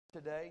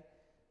Today.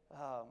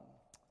 Um,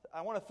 I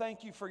want to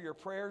thank you for your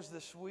prayers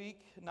this week,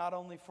 not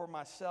only for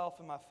myself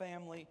and my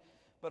family,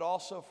 but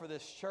also for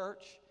this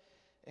church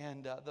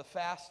and the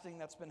fasting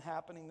that's been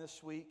happening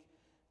this week.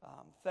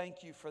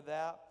 Thank you for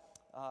that.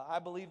 I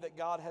believe that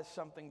God has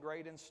something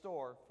great in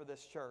store for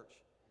this church.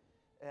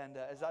 And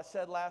as I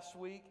said last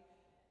week,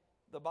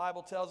 the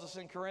Bible tells us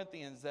in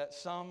Corinthians that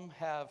some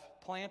have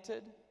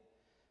planted,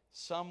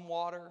 some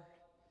water,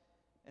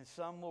 and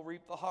some will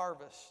reap the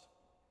harvest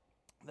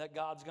that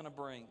God's going to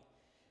bring.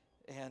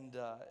 And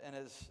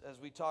as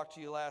we talked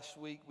to you last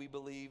week, we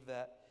believe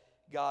that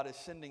God is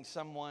sending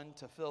someone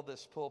to fill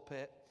this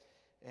pulpit.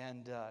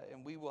 And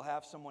we will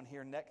have someone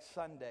here next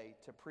Sunday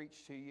to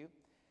preach to you.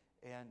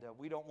 And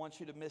we don't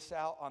want you to miss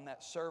out on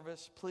that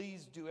service.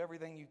 Please do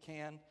everything you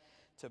can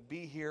to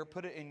be here.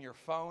 Put it in your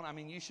phone. I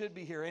mean, you should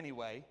be here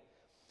anyway.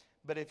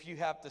 But if you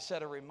have to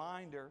set a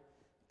reminder,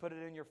 put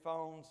it in your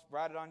phones,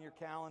 write it on your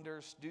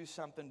calendars, do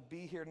something.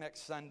 Be here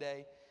next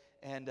Sunday.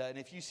 And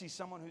if you see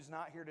someone who's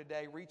not here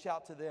today, reach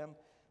out to them.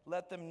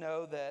 Let them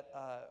know that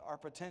our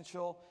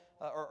potential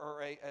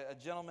or a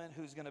gentleman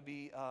who's going to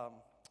be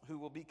who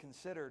will be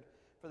considered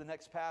for the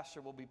next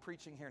pastor will be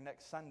preaching here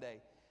next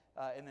Sunday.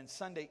 And then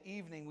Sunday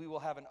evening we will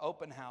have an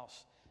open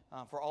house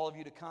for all of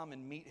you to come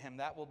and meet him.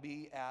 That will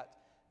be at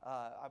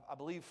I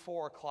believe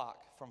 4 o'clock,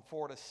 from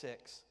 4 to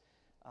 6.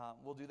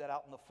 We'll do that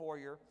out in the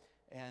foyer,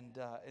 and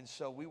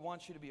so we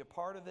want you to be a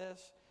part of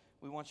this.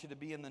 We want you to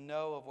be in the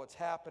know of what's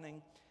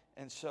happening.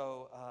 And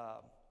so,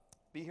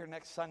 be here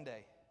next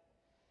Sunday.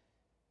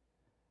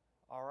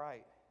 All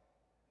right.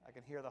 I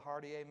can hear the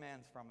hearty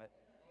amens from it.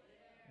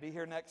 Be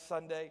here next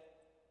Sunday.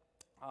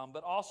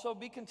 But also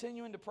be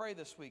continuing to pray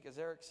this week. As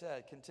Eric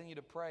said, continue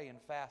to pray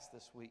and fast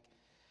this week.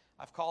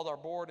 I've called our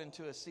board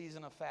into a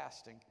season of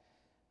fasting.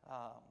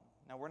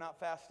 Now, we're not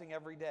fasting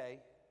every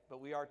day,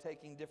 but we are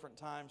taking different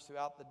times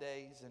throughout the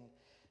days and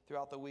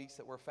throughout the weeks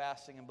that we're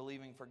fasting and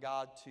believing for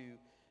God to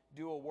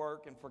do a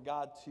work and for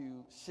God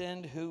to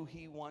send who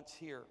He wants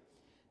here.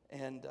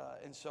 And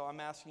so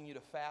I'm asking you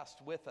to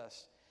fast with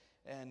us.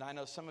 And I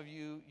know some of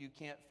you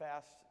can't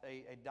fast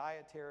a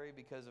dietary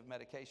because of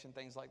medication,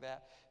 things like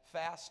that.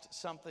 Fast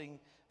something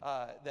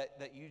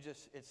that you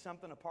just, it's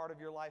something a part of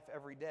your life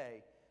every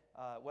day,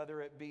 whether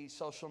it be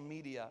social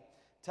media,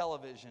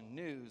 television,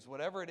 news,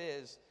 whatever it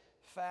is,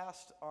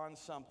 fast on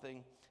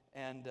something.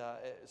 And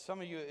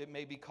some of you, it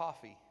may be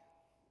coffee.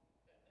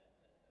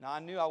 Now, I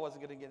knew I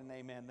wasn't going to get an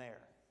amen there.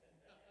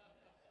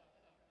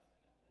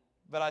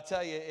 But I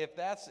tell you, if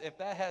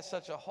that has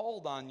such a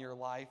hold on your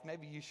life,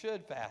 maybe you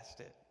should fast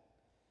it.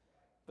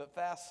 But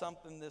fast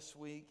something this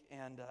week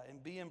and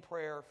be in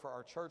prayer for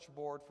our church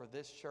board, for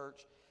this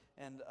church.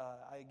 And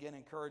I again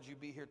encourage you,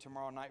 be here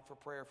tomorrow night for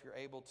prayer if you're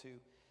able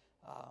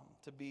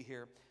to be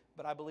here.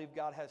 But I believe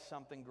God has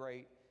something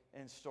great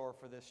in store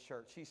for this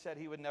church. He said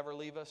He would never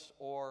leave us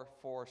or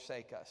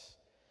forsake us.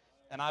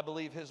 And I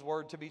believe His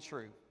word to be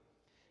true.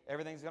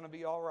 Everything's going to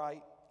be all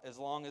right as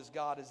long as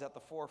God is at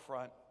the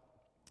forefront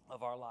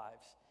of our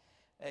lives.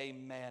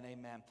 Amen,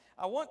 amen.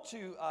 I want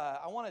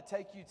to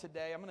take you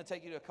today. I'm going to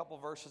take you to a couple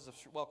verses of,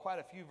 quite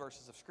a few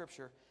verses of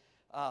Scripture.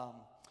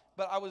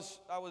 But I was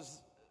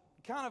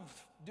kind of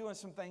doing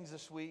some things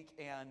this week,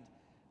 and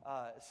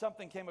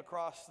something came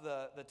across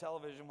the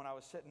television when I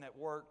was sitting at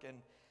work,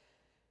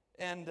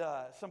 and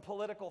some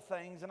political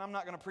things. And I'm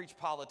not going to preach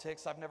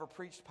politics. I've never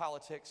preached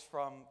politics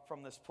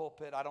from this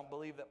pulpit. I don't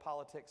believe that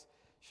politics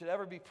should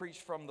ever be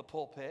preached from the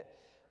pulpit.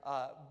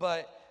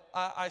 But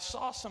I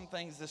saw some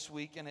things this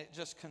week, and it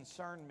just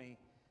concerned me,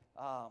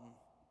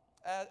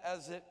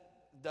 as it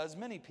does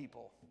many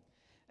people.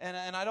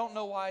 And I don't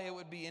know why it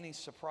would be any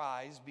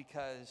surprise,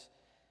 because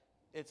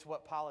it's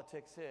what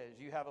politics is.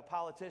 You have a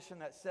politician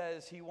that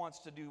says he wants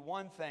to do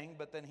one thing,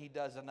 but then he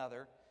does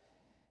another.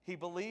 He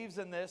believes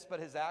in this, but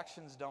his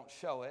actions don't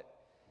show it.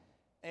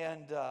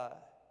 And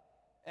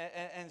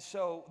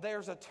so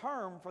there's a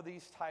term for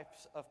these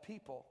types of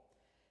people.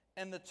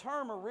 And the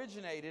term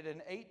originated in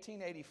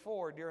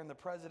 1884 during the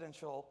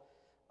presidential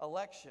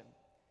election.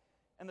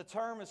 And the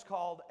term is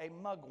called a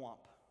mugwump.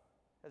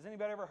 Has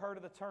anybody ever heard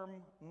of the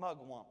term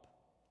mugwump?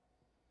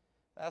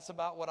 That's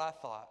about what I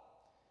thought.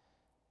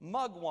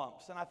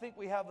 Mugwumps. And I think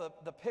we have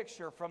the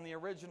picture from the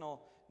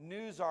original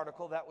news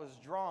article that was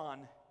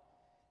drawn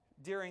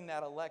during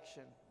that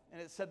election.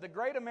 And it said, the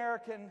Great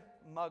American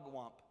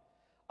Mugwump.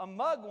 A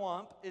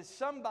mugwump is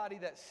somebody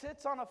that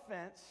sits on a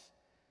fence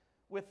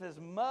with his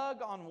mug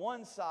on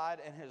one side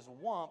and his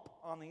wump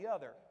on the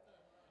other.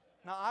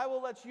 Now, I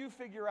will let you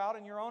figure out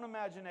in your own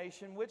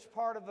imagination which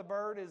part of the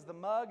bird is the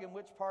mug and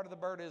which part of the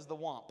bird is the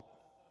wump.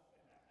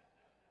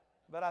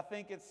 But I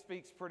think it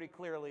speaks pretty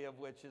clearly of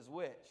which is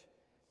which.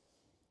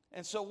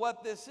 And so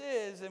what this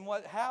is, and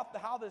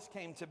how this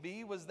came to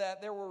be, was that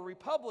there were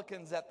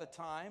Republicans at the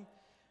time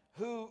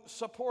who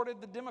supported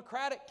the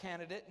Democratic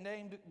candidate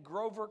named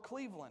Grover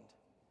Cleveland.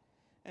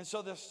 And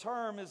so this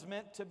term is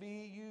meant to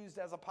be used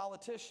as a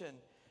politician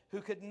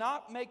who could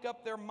not make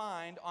up their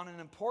mind on an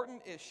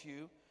important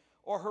issue,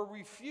 or who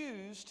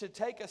refused to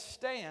take a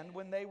stand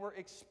when they were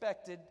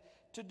expected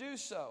to do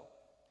so.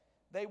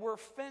 They were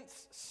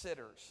fence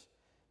sitters.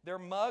 They're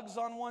mugs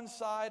on one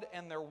side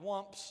and they're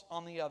wumps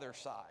on the other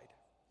side.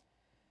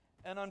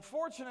 And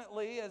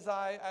unfortunately, as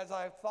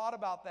I thought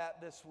about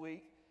that this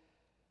week,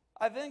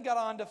 I then got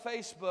onto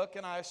Facebook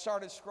and I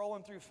started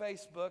scrolling through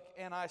Facebook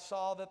and I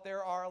saw that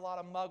there are a lot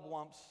of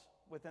mugwumps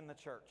within the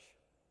church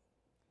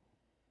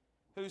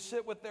who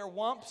sit with their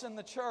wumps in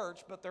the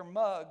church, but their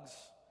mugs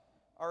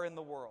are in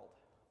the world.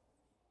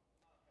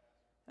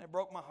 And it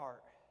broke my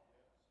heart.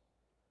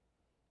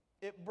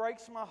 It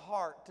breaks my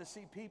heart to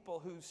see people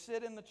who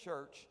sit in the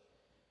church,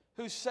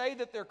 who say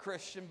that they're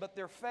Christian, but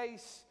their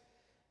face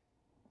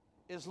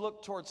is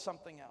looked towards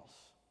something else.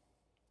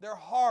 Their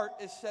heart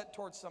is set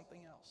towards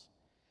something else.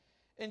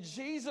 And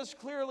Jesus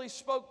clearly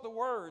spoke the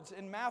words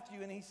in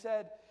Matthew, and he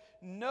said,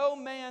 "No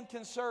man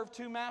can serve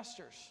two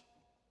masters.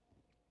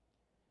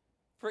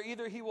 For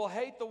either he will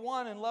hate the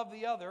one and love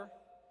the other,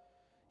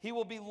 he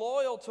will be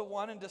loyal to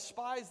one and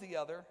despise the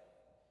other."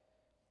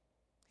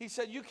 He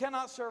said, you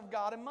cannot serve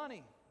God and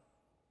money.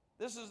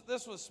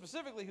 This was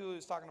specifically who he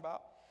was talking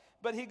about.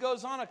 But he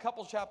goes on a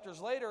couple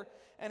chapters later,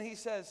 and he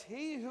says,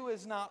 "He who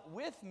is not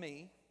with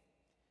me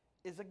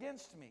is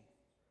against me."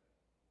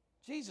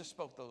 Jesus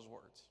spoke those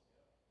words.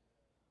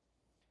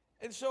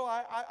 And so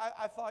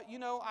I thought,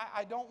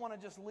 I don't want to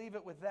just leave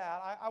it with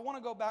that. I want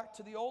to go back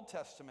to the Old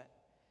Testament.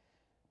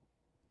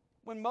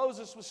 When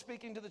Moses was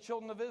speaking to the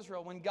children of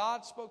Israel, when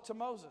God spoke to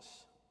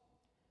Moses.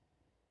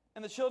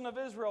 And the children of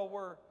Israel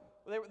were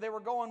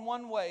going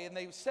one way, and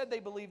they said they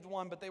believed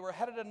one, but they were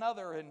headed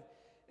another.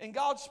 And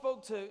God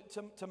spoke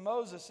to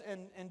Moses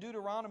in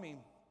Deuteronomy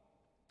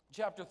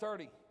chapter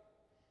 30.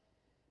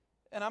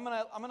 And I'm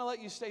gonna let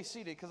you stay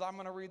seated because I'm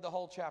going to read the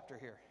whole chapter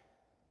here.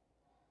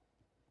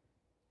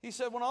 He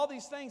said, "When all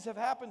these things have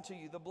happened to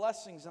you, the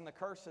blessings and the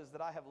curses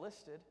that I have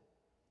listed."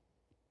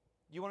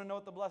 You want to know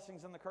what the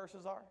blessings and the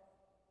curses are?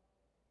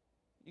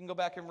 You can go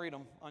back and read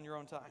them on your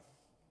own time.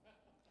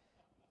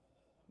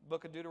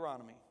 Book of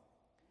Deuteronomy.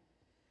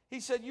 He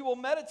said, "You will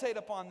meditate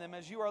upon them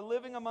as you are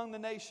living among the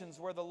nations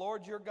where the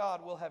Lord your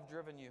God will have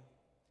driven you.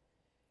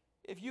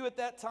 If you at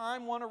that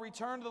time want to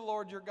return to the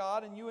Lord your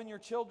God, and you and your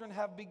children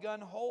have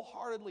begun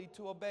wholeheartedly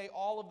to obey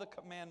all of the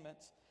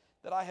commandments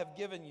that I have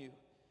given you,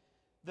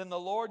 then the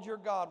Lord your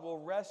God will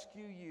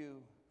rescue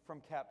you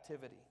from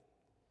captivity.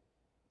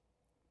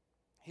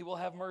 He will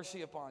have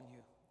mercy upon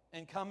you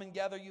and come and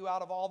gather you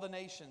out of all the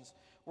nations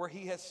where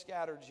he has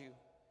scattered you.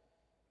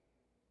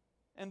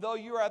 And though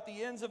you are at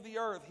the ends of the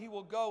earth, he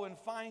will go and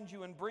find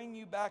you and bring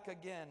you back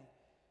again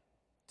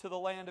to the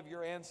land of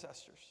your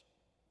ancestors.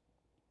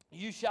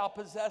 You shall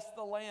possess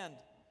the land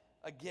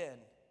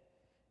again,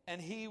 and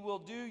he will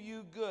do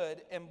you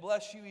good and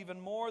bless you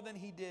even more than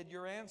he did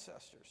your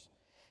ancestors.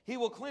 He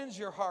will cleanse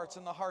your hearts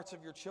and the hearts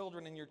of your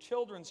children and your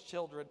children's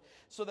children,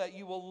 so that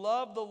you will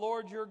love the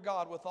Lord your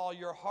God with all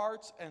your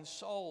hearts and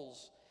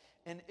souls,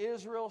 and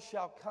Israel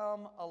shall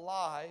come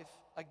alive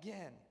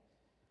again."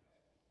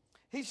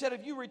 He said,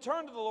 "If you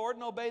return to the Lord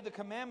and obey the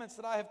commandments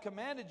that I have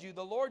commanded you,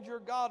 the Lord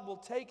your God will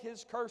take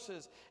his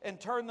curses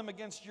and turn them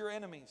against your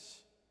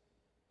enemies,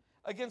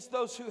 against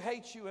those who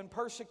hate you and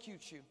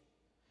persecute you.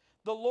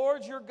 The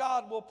Lord your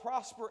God will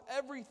prosper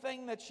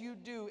everything that you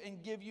do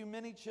and give you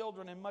many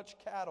children and much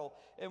cattle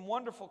and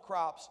wonderful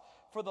crops,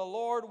 for the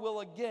Lord will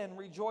again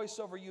rejoice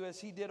over you as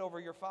he did over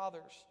your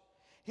fathers.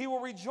 He will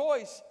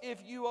rejoice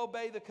if you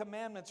obey the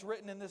commandments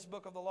written in this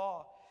book of the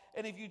law,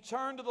 and if you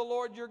turn to the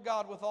Lord your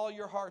God with all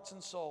your hearts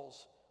and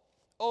souls.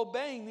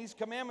 Obeying these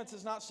commandments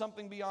is not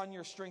something beyond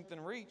your strength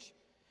and reach,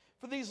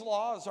 for these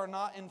laws are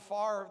not in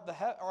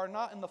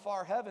the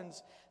far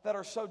heavens that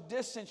are so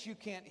distant you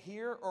can't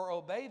hear or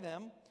obey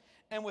them,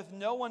 and with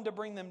no one to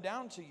bring them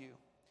down to you.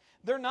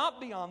 They're not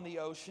beyond the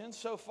ocean,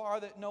 so far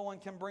that no one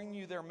can bring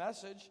you their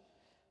message,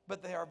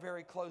 but they are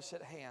very close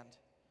at hand.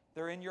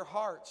 They're in your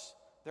hearts,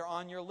 they're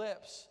on your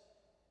lips,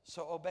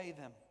 so obey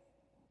them."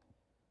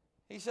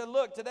 He said,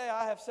 "Look, today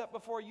I have set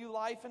before you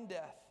life and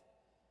death,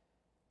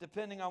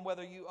 depending on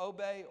whether you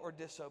obey or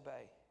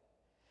disobey.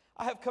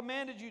 I have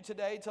commanded you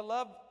today to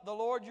love the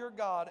Lord your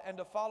God and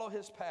to follow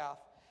his path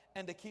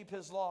and to keep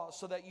his laws,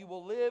 so that you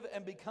will live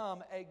and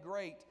become a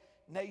great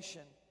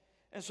nation,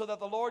 and so that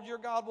the Lord your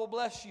God will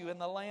bless you in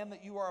the land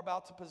that you are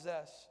about to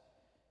possess.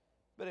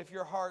 But if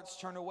your hearts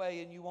turn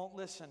away and you won't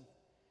listen,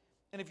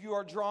 and if you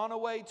are drawn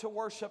away to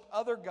worship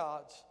other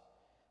gods,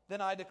 then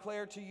I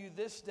declare to you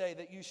this day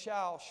that you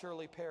shall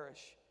surely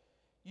perish.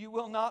 You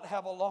will not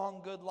have a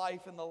long, good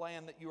life in the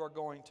land that you are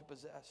going to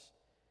possess."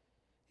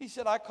 He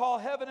said, "I call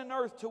heaven and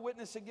earth to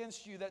witness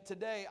against you that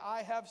today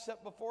I have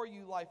set before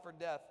you life or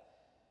death,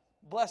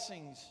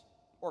 blessings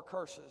or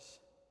curses.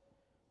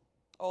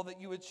 Oh, that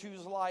you would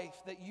choose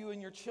life, that you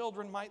and your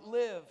children might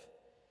live.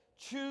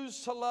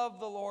 Choose to love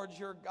the Lord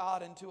your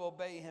God and to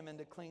obey him and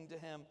to cling to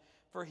him,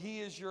 for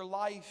he is your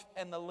life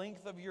and the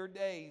length of your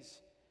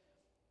days.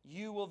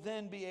 You will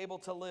then be able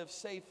to live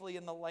safely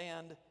in the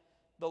land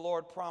the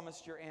Lord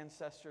promised your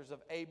ancestors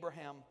of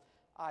Abraham,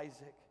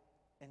 Isaac,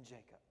 and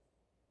Jacob."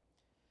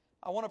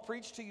 I want to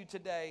preach to you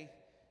today,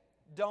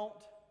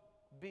 don't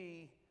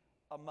be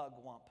a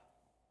mugwump.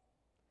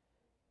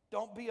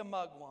 Don't be a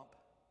mugwump.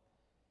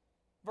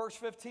 Verse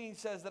 15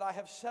 says that I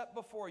have set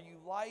before you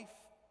life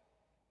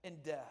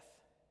and death,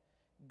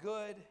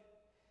 good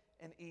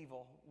and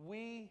evil.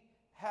 We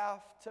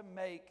have to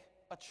make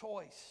a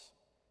choice.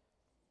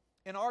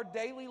 In our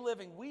daily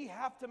living, we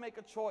have to make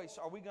a choice.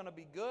 Are we going to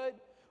be good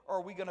or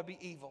are we going to be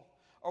evil?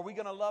 Are we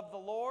going to love the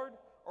Lord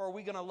or are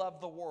we going to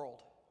love the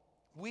world?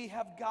 We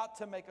have got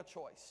to make a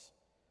choice.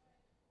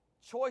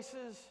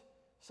 Choices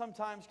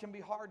sometimes can be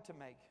hard to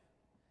make.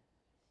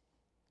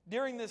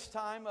 During this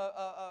time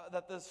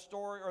that this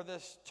story or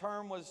this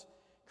term was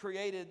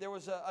created,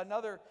 there's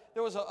another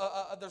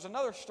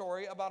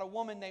story about a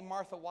woman named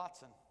Martha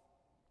Watson.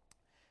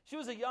 She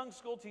was a young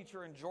school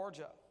teacher in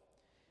Georgia,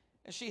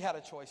 and she had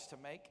a choice to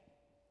make.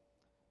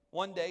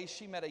 One day,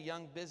 she met a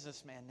young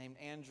businessman named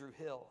Andrew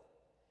Hill.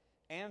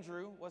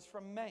 Andrew was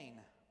from Maine.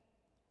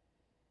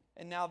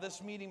 And now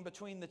this meeting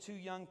between the two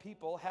young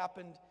people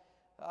happened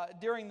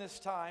during this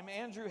time.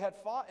 Andrew had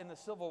fought in the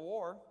Civil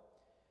War,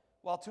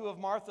 while two of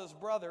Martha's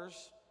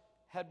brothers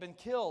had been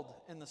killed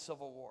in the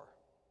Civil War.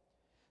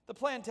 The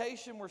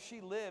plantation where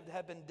she lived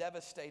had been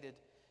devastated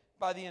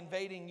by the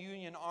invading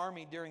Union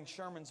Army during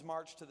Sherman's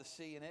march to the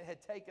sea, and it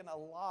had taken a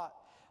lot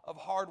of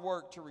hard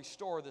work to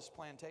restore this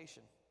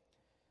plantation.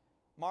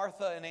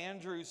 Martha and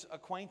Andrew's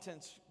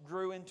acquaintance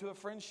grew into a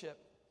friendship.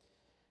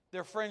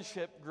 Their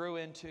friendship grew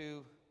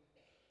into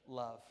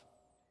love.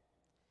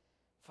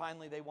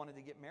 Finally, they wanted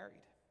to get married.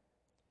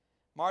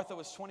 Martha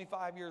was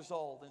 25 years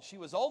old, and she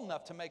was old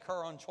enough to make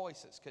her own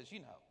choices because,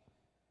 she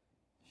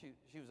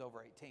was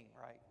over 18,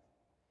 right?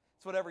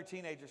 That's what every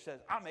teenager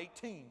says. I'm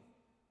 18.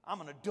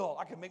 I'm an adult.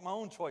 I can make my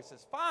own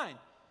choices. Fine.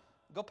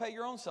 Go pay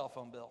your own cell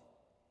phone bill.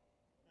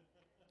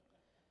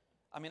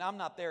 I mean, I'm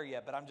not there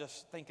yet, but I'm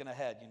just thinking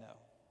ahead,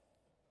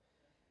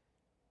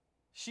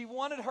 She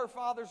wanted her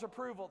father's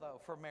approval,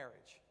 though, for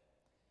marriage.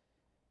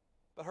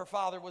 But her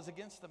father was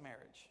against the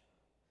marriage.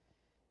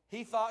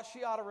 He thought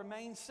she ought to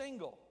remain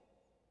single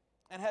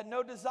and had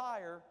no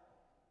desire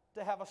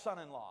to have a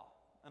son-in-law.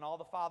 And all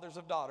the fathers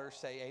of daughters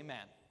say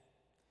amen.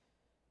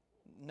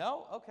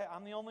 No? Okay,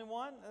 I'm the only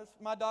one?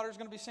 My daughter's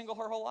going to be single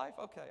her whole life?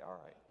 Okay, all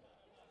right.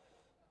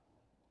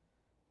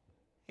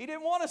 He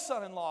didn't want a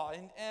son-in-law.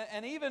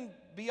 And even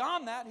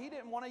beyond that, he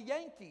didn't want a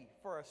Yankee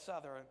for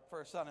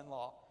a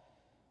son-in-law.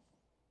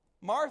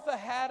 Martha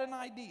had an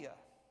idea.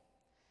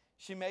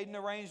 She made an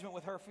arrangement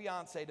with her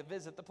fiancé to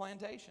visit the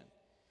plantation.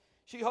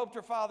 She hoped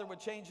her father would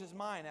change his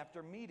mind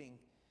after meeting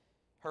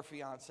her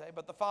fiancé,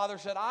 but the father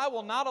said, I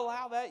will not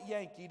allow that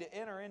Yankee to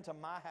enter into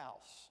my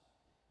house.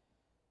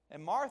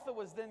 And Martha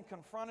was then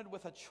confronted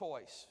with a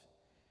choice.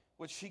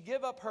 Would she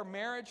give up her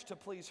marriage to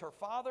please her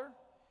father,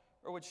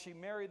 or would she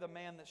marry the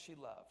man that she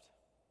loved?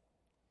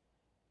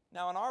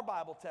 Now, in our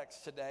Bible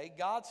text today,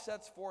 God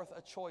sets forth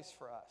a choice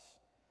for us,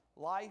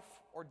 life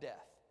or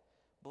death,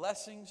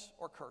 blessings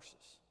or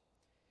curses.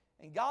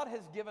 And God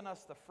has given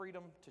us the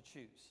freedom to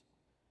choose.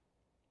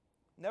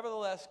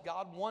 Nevertheless,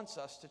 God wants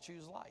us to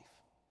choose life.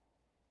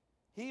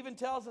 He even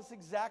tells us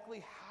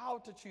exactly how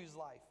to choose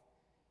life.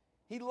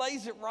 He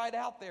lays it right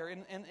out there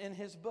in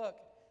his book.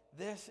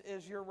 This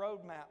is your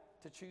roadmap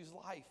to choose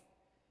life.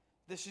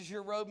 This is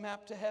your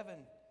roadmap to heaven.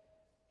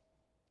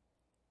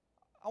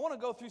 I want to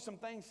go through some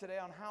things today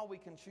on how we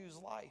can choose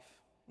life.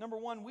 Number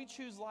one, we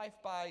choose life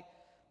by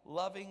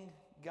loving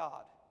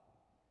God.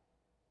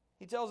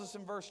 He tells us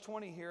in verse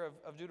 20 here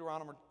of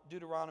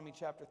Deuteronomy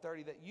chapter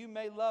 30 that you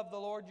may love the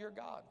Lord your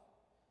God.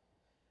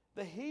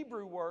 The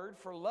Hebrew word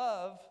for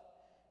love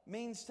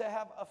means to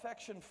have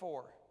affection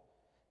for,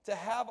 to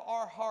have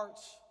our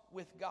hearts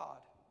with God.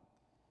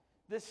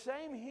 This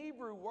same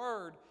Hebrew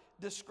word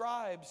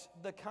describes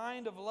the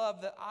kind of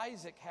love that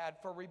Isaac had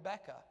for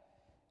Rebekah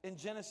in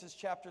Genesis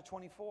chapter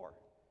 24.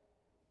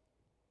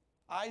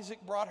 Isaac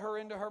brought her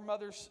into her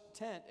mother's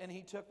tent, and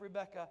he took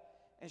Rebekah,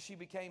 and she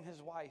became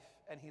his wife,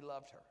 and he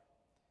loved her.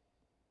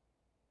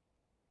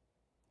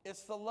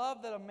 It's the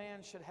love that a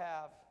man should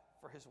have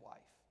for his wife.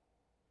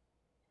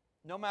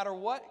 No matter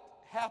what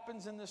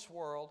happens in this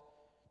world,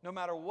 no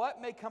matter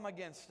what may come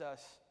against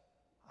us,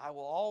 I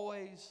will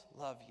always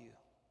love you.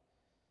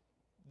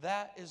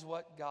 That is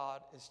what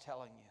God is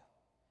telling you.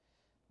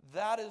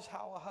 That is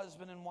how a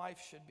husband and wife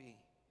should be.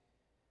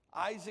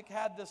 Isaac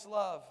had this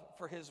love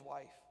for his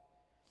wife.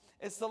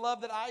 It's the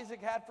love that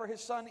Isaac had for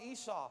his son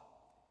Esau.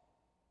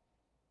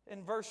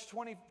 In verse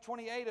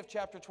 28 of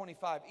chapter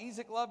 25,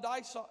 Isaac loved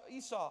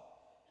Esau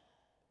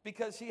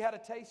because he had a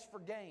taste for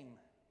game.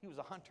 He was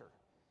a hunter.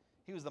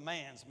 He was the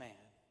man's man.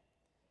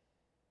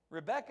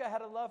 Rebekah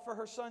had a love for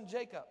her son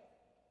Jacob.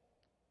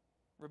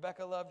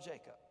 Rebekah loved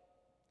Jacob.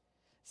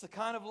 It's the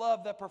kind of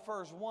love that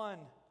prefers one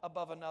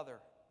above another.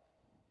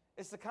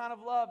 It's the kind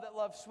of love that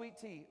loves sweet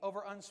tea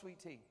over unsweet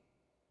tea.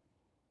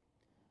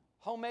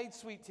 Homemade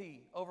sweet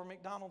tea over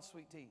McDonald's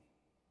sweet tea.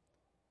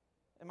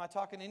 Am I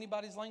talking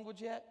anybody's language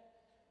yet?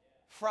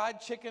 Fried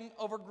chicken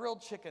over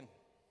grilled chicken.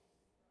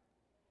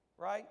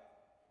 Right?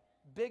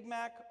 Big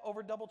Mac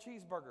over double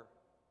cheeseburger.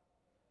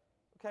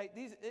 Okay,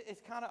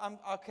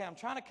 I'm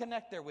trying to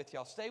connect there with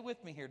y'all. Stay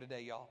with me here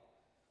today, y'all.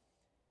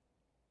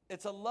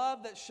 It's a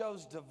love that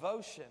shows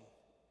devotion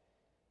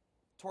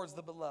towards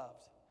the beloved.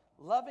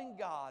 Loving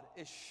God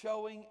is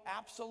showing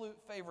absolute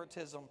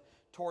favoritism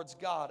towards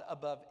God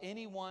above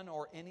anyone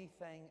or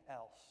anything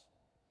else.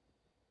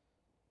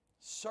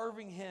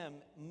 Serving Him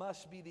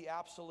must be the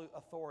absolute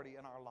authority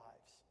in our lives.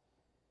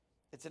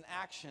 It's an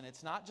action.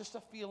 It's not just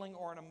a feeling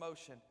or an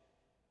emotion.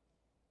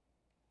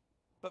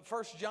 But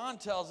 1 John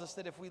tells us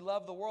that if we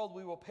love the world,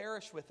 we will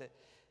perish with it.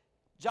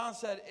 John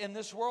said, and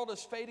this world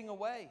is fading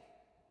away.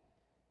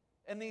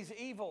 And these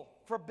evil,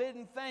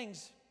 forbidden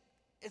things,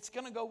 it's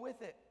going to go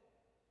with it.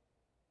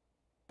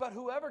 But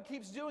whoever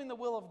keeps doing the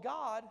will of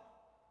God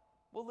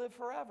will live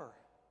forever.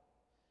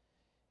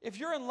 If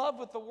you're in love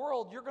with the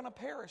world, you're going to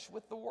perish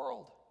with the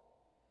world.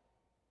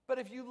 But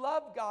if you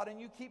love God and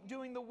you keep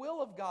doing the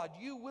will of God,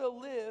 you will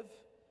live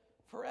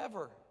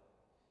forever.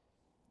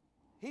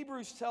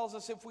 Hebrews tells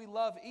us if we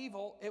love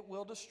evil, it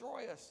will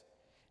destroy us.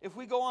 If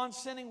we go on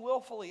sinning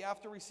willfully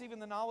after receiving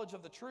the knowledge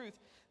of the truth,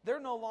 there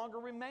no longer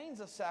remains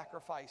a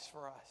sacrifice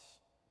for us.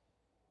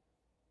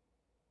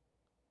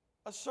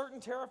 A certain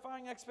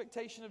terrifying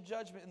expectation of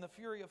judgment and the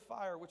fury of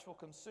fire which will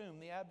consume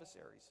the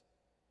adversaries.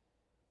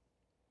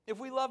 If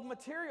we love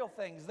material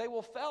things, they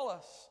will fail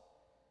us.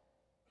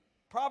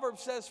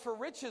 Proverbs says, for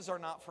riches are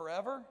not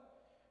forever,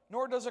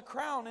 nor does a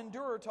crown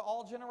endure to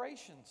all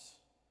generations.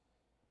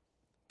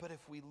 But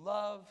if we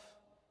love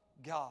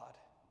God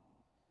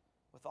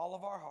with all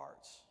of our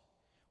hearts,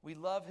 we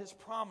love His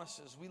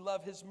promises, we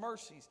love His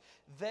mercies,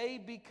 they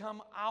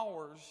become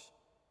ours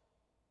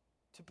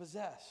to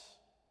possess.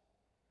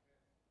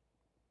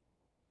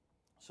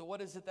 So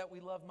what is it that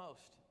we love most?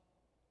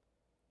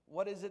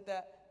 What is it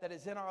that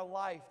is in our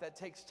life that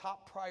takes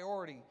top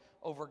priority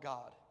over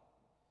God?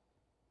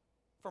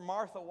 For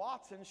Martha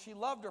Watson, she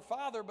loved her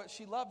father, but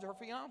she loved her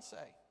fiance.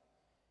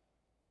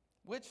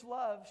 Which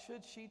love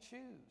should she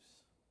choose?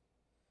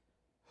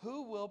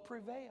 Who will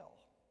prevail?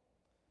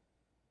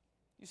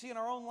 You see, in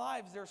our own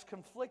lives, there's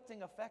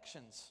conflicting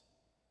affections.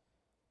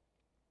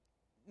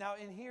 Now,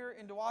 here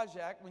in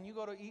Dowagiac, when you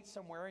go to eat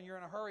somewhere and you're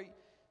in a hurry,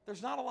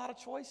 there's not a lot of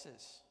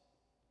choices.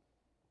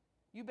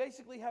 You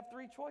basically have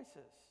 3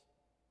 choices: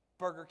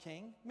 Burger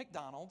King,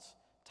 McDonald's,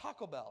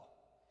 Taco Bell.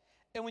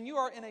 And when you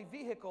are in a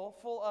vehicle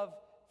full of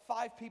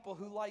 5 people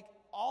who like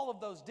all of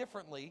those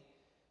differently,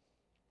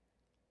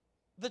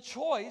 the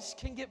choice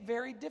can get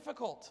very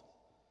difficult.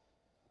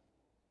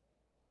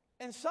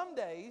 And some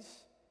days,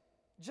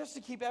 just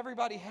to keep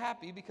everybody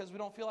happy because we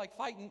don't feel like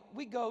fighting,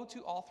 we go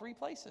to all 3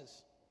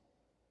 places.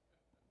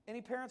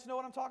 Any parents know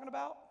what I'm talking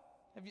about?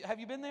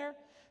 Have you been there?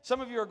 Some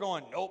of you are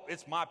going, nope,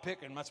 it's my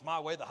pick and that's my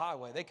way, the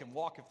highway. They can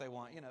walk if they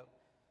want, you know.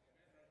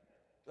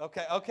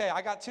 Okay,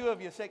 I got 2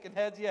 of you shaking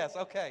heads, yes,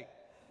 okay.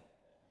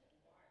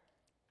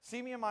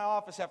 See me in my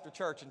office after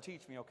church and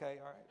teach me, okay?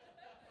 All right.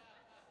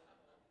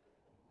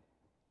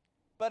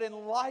 But in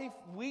life,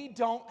 we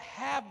don't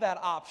have that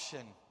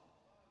option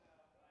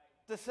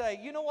to say,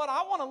 you know what,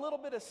 I want a little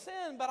bit of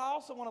sin, but I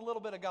also want a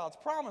little bit of God's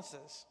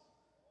promises.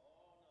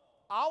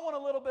 I want a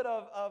little bit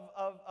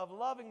of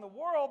loving the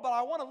world, but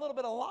I want a little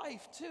bit of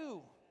life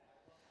too.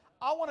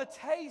 I want a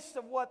taste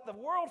of what the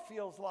world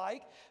feels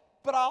like,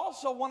 but I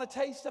also want a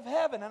taste of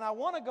heaven, and I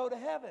want to go to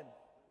heaven.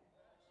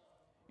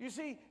 You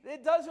see,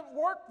 it doesn't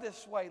work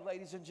this way,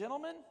 ladies and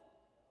gentlemen.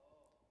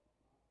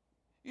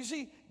 You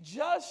see,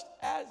 just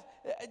as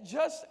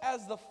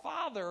the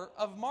father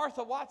of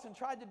Martha Watson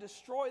tried to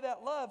destroy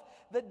that love,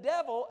 the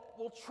devil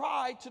will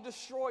try to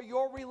destroy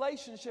your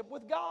relationship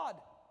with God.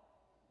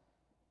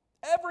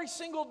 Every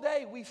single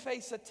day we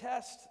face a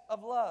test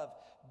of love.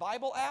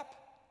 Bible app,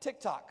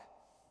 TikTok.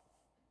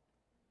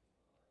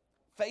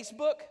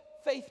 Facebook,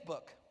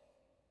 Faithbook.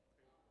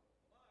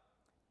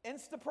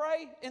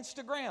 Instapray,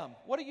 Instagram.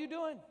 What are you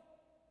doing?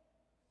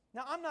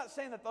 Now, I'm not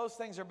saying that those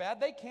things are bad.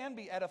 They can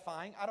be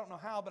edifying. I don't know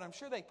how, but I'm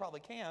sure they probably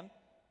can.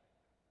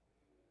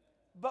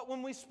 But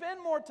when we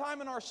spend more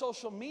time in our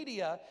social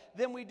media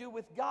than we do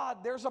with God,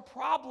 there's a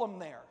problem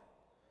there.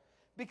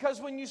 Because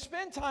when you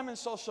spend time in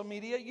social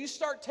media, you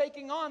start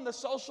taking on the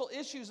social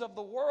issues of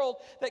the world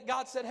that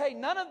God said, hey,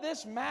 none of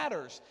this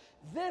matters.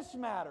 This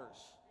matters.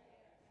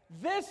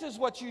 This is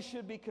what you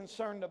should be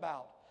concerned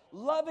about.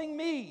 Loving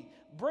me,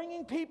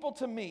 bringing people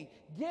to me,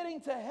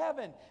 getting to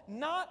heaven.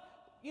 Not,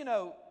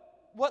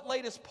 what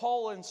latest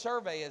poll and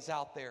survey is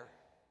out there.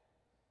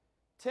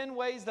 10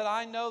 ways that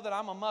I know that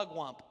I'm a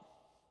mugwump.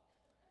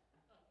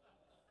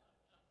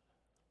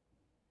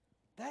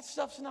 That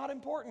stuff's not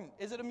important.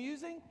 Is it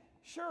amusing?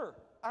 Sure.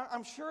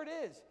 I'm sure it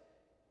is.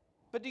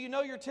 But do you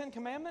know your 10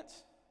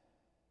 commandments?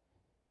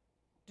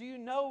 Do you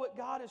know what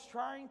God is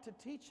trying to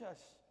teach us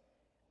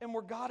and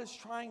where God is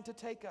trying to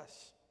take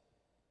us?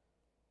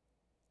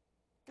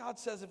 God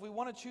says if we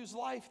want to choose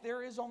life,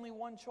 there is only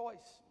one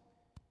choice.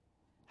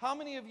 How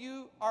many of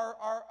you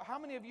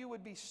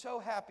would be so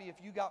happy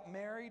if you got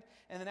married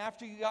and then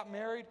after you got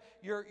married,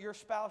 your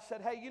spouse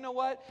said, hey, you know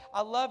what?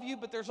 I love you,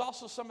 but there's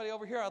also somebody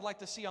over here I'd like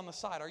to see on the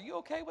side. Are you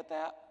okay with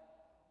that?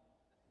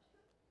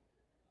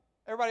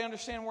 Everybody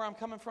understand where I'm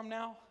coming from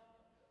now?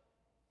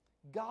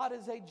 God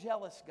is a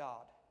jealous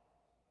God.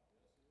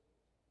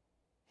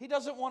 He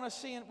doesn't want to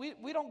see,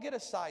 we don't get a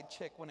side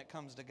chick when it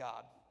comes to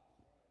God.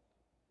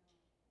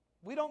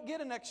 We don't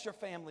get an extra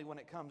family when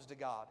it comes to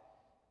God.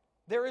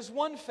 There is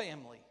one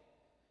family.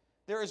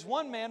 There is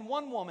one man,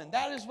 one woman.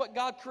 That is what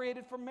God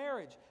created for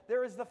marriage.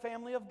 There is the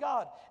family of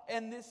God.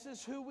 And this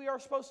is who we are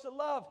supposed to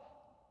love.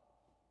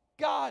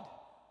 God.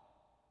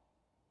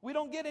 We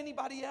don't get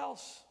anybody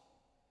else.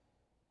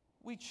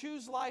 We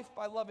choose life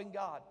by loving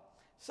God.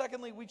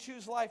 Secondly, we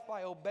choose life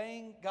by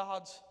obeying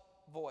God's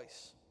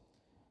voice.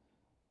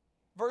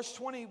 Verse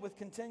 20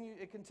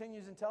 it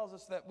continues and tells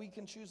us that we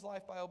can choose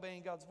life by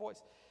obeying God's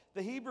voice.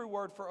 The Hebrew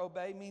word for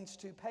obey means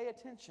to pay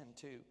attention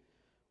to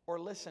or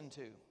listen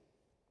to.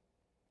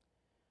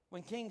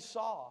 When King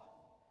Saul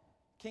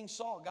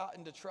got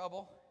into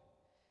trouble,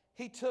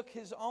 he took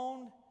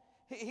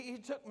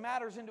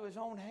matters into his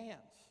own hands.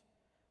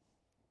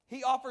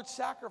 He offered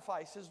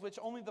sacrifices which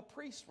only the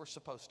priests were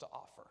supposed to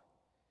offer.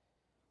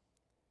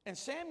 And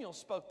Samuel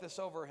spoke this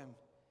over him.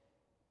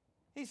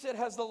 He said,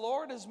 "Has the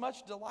Lord as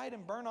much delight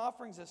in burnt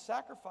offerings as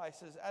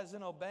sacrifices as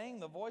in obeying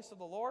the voice of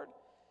the Lord?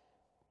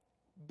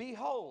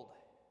 Behold,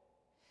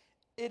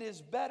 it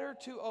is better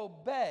to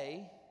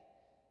obey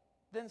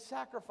than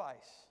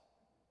sacrifice."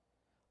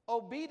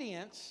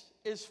 Obedience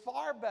is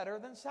far better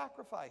than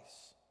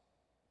sacrifice.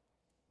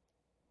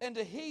 And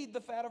to heed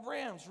the fat of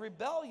rams.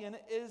 Rebellion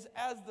is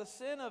as the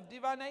sin of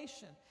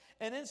divination,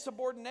 and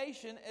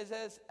insubordination is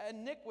as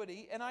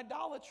iniquity and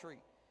idolatry.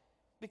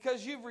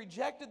 Because you've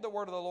rejected the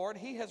word of the Lord,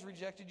 he has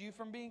rejected you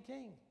from being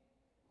king.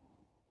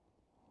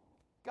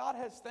 God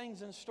has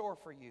things in store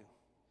for you.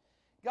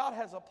 God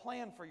has a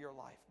plan for your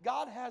life.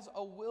 God has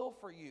a will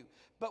for you.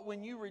 But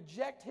when you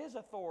reject his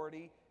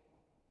authority,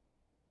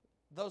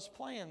 those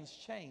plans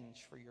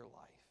change for your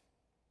life.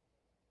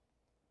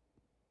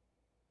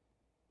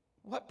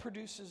 What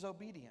produces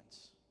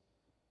obedience?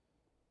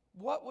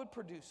 What would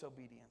produce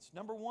obedience?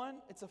 Number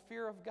one, it's a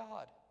fear of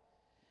God.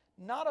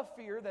 Not a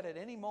fear that at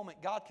any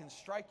moment God can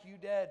strike you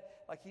dead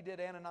like he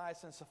did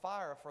Ananias and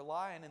Sapphira for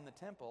lying in the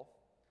temple.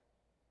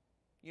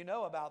 You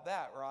know about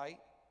that, right?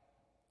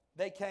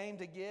 They came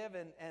to give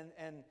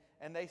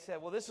and they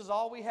said, well, this is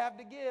all we have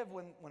to give,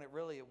 when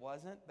it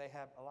wasn't. They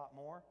had a lot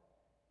more.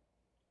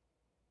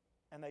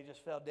 And they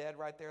just fell dead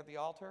right there at the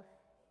altar.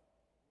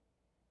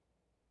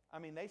 I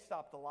mean, they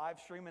stopped the live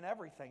stream and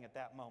everything at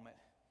that moment.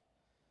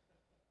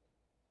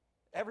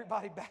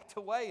 Everybody backed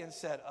away and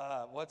said,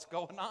 what's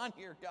going on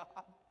here,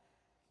 God?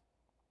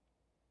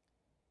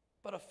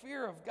 But a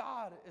fear of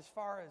God as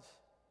far as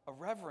a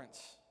reverence,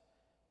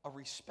 a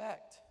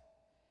respect,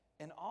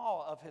 and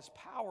awe of his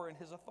power and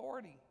his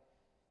authority,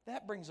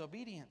 that brings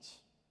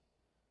obedience.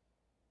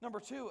 Number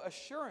two,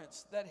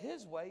 assurance that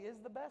his way is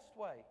the best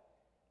way.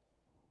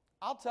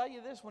 I'll tell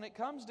you this, when it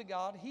comes to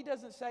God, he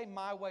doesn't say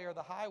my way or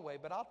the highway,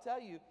 but I'll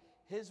tell you,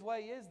 his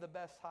way is the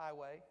best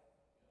highway.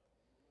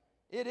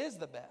 It is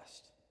the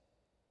best.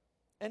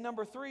 And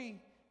number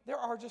three, there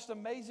are just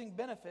amazing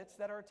benefits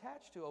that are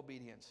attached to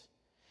obedience.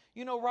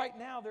 You know, right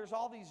now, there's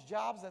all these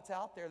jobs that's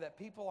out there that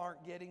people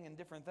aren't getting and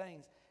different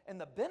things, and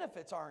the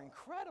benefits are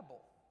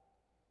incredible.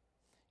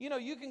 You know,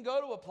 you can go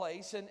to a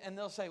place and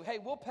they'll say, hey,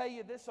 we'll pay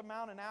you this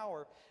amount an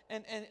hour.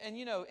 And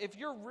you know, if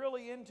you're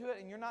really into it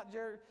and you're not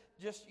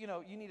just, you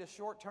know, you need a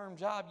short-term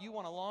job, you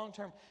want a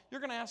long-term, you're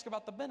going to ask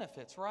about the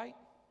benefits, right?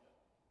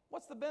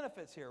 What's the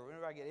benefits here?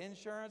 Do I get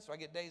insurance? Do I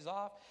get days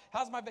off?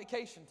 How's my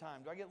vacation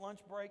time? Do I get lunch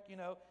break, you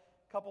know,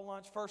 couple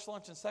lunch, first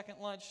lunch and second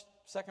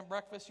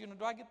breakfast, you know,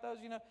 do I get those,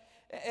 you know?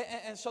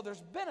 And so there's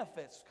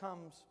benefits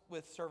comes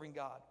with serving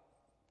God.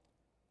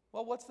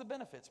 Well, what's the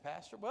benefits,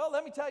 Pastor? Well,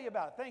 let me tell you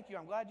about it. Thank you.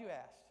 I'm glad you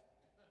asked.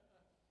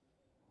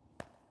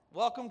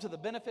 Welcome to the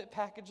benefit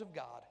package of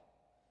God.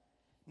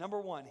 Number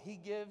one, he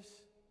gives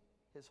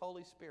his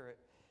Holy Spirit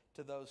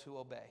to those who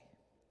obey.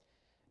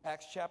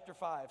 Acts chapter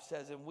 5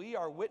 says, and we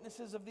are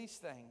witnesses of these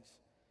things,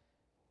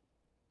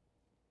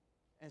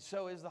 and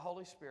so is the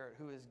Holy Spirit,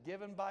 who is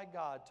given by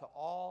God to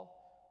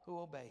all who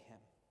obey him.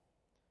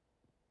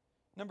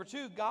 Number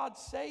two, God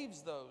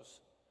saves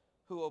those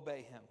who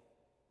obey him.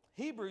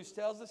 Hebrews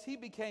tells us he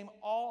became to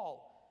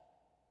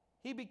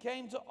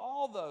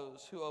all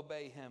those who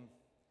obey him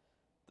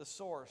the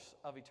source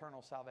of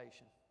eternal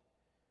salvation.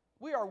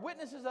 We are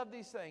witnesses of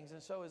these things,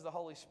 and so is the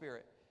Holy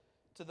Spirit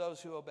to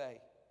those who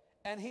obey.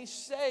 And he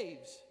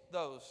saves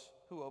those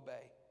who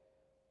obey.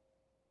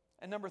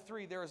 And number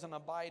three, there is an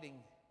abiding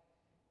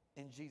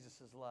in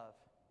Jesus' love.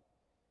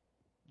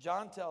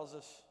 John tells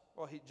us,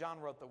 John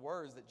wrote the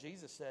words that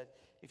Jesus said,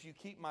 if you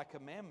keep my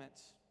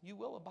commandments, you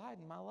will abide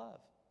in my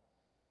love.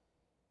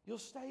 You'll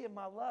stay in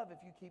my love if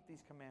you keep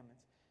these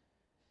commandments.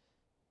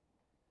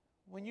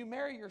 When you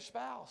marry your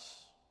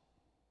spouse,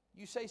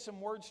 you say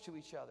some words to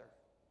each other.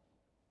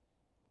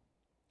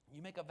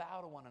 You make a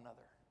vow to one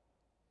another.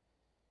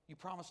 You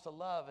promise to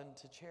love and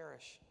to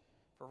cherish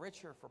for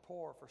richer, for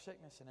poor, for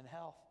sickness, and in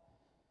health,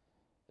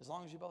 as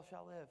long as you both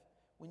shall live.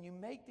 When you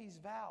make these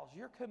vows,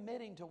 you're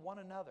committing to one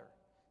another,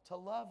 to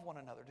love one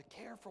another, to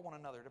care for one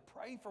another, to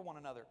pray for one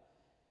another.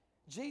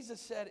 Jesus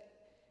said,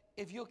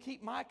 if you'll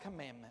keep my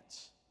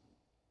commandments,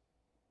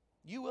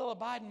 you will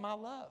abide in my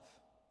love.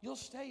 You'll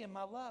stay in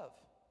my love.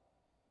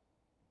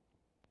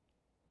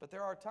 But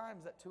there are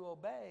times that to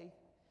obey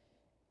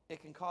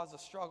it can cause a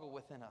struggle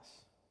within us.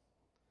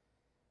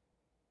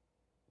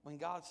 When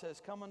God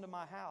says, come into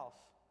my house,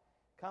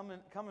 come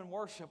and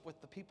worship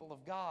with the people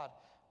of God.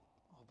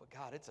 Oh, but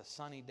God, it's a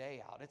sunny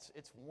day out.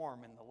 It's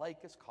warm and the lake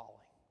is calling.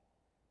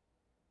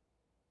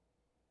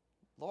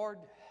 Lord,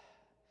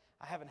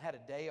 I haven't had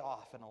a day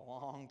off in a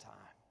long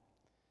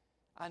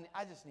time.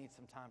 I just need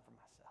some time for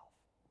myself.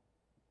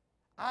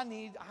 I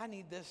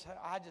need this.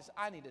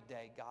 I need a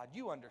day, God.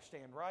 You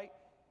understand, right?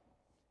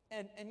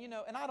 And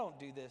I don't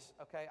do this,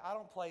 okay? I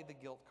don't play the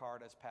guilt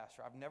card as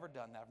pastor. I've never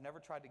done that. I've never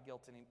tried to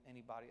guilt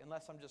anybody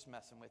unless I'm just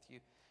messing with you.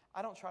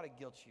 I don't try to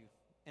guilt you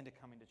into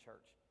coming to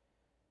church.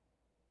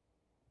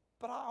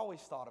 But I always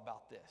thought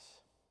about this.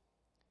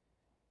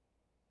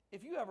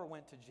 If you ever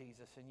went to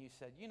Jesus and you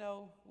said,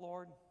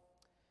 Lord,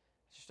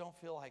 I just don't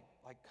feel like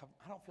I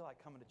don't feel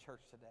like coming to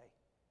church today.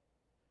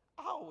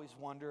 I always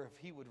wonder if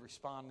he would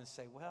respond and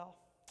say, well,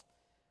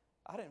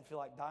 I didn't feel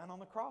like dying on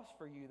the cross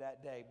for you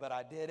that day, but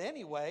I did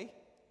anyway.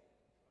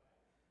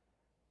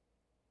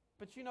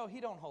 But he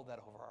don't hold that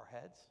over our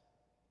heads.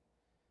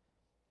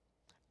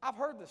 I've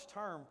heard this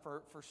term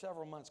for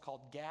several months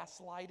called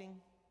gaslighting.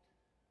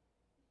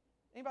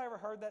 Anybody ever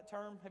heard that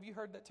term? Have you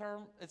heard that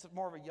term? It's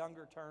more of a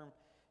younger term,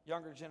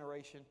 younger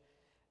generation.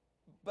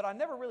 But I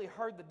never really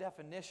heard the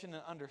definition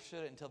and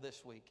understood it until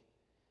this week.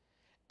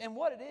 And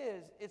what it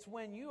is, it's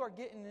when you are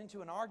getting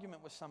into an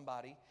argument with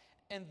somebody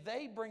and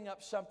they bring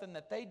up something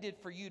that they did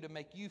for you to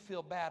make you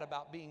feel bad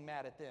about being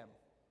mad at them.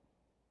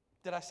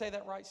 Did I say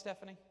that right,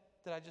 Stephanie?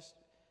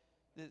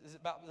 Is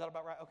that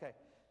about right? Okay.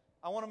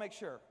 I want to make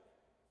sure.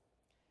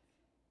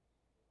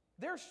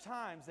 There's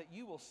times that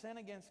you will sin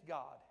against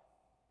God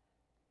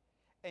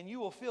and you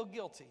will feel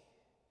guilty,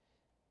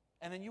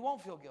 and then you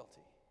won't feel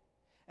guilty.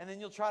 And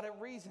then you'll try to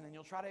reason and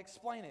you'll try to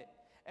explain it.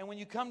 And when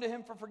you come to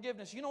him for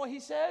forgiveness, you know what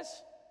he says?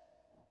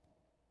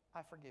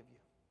 I forgive you.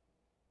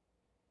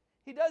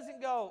 He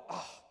doesn't go,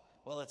 oh,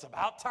 well, it's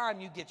about time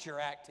you get your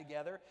act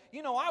together.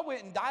 I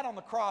went and died on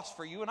the cross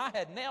for you, and I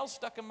had nails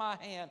stuck in my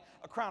hand,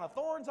 a crown of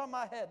thorns on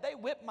my head. They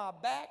whipped my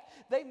back.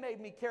 They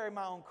made me carry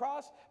my own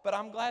cross, but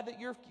I'm glad that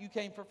you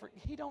came for free.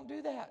 He don't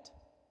do that.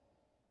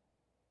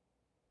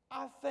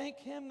 I thank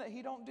him that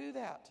he don't do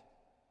that.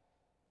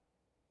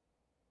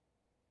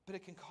 But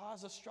it can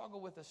cause a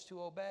struggle with us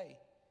to obey.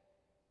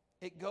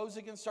 It goes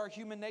against our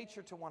human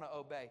nature to want to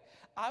obey.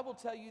 I will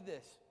tell you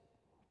this.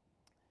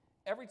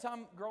 Every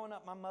time growing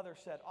up, my mother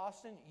said,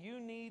 Austin, you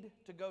need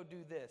to go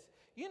do this.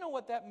 You know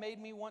what that made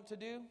me want to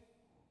do?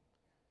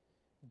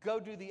 Go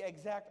do the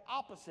exact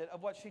opposite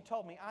of what she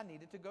told me I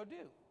needed to go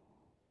do.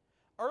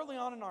 Early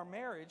on in our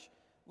marriage,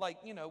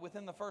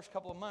 within the first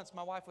couple of months,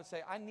 my wife would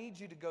say, I need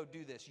you to go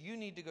do this. You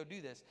need to go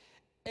do this.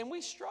 And we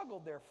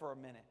struggled there for a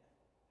minute.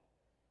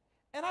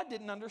 And I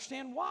didn't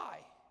understand why.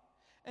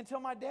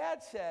 Until my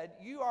dad said,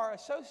 you are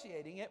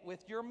associating it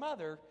with your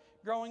mother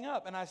growing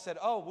up. And I said,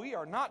 oh, we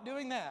are not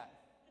doing that.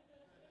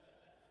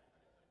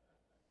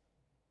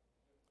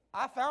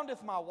 I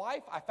foundeth my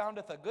wife, I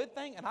foundeth a good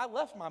thing, and I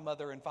left my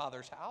mother and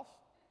father's house.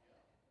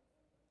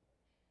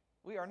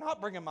 We are not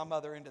bringing my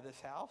mother into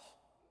this house.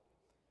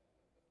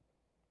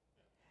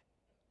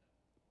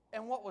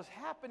 And what was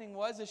happening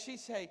is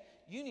she'd say,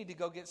 you need to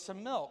go get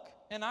some milk.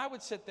 And I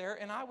would sit there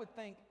and I would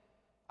think,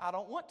 I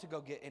don't want to go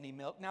get any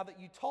milk now that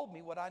you told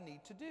me what I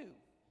need to do.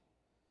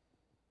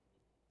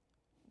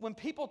 When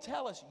people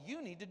tell us,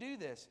 you need to do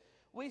this,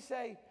 we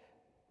say,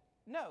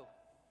 no.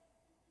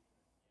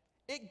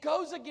 It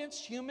goes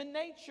against human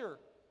nature.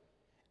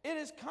 It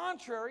is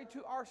contrary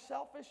to our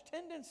selfish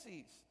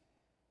tendencies.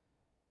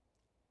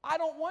 I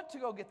don't want to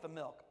go get the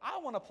milk. I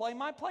want to play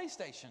my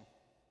PlayStation.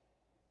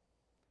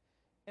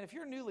 And if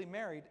you're newly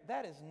married,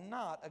 that is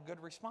not a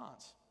good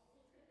response.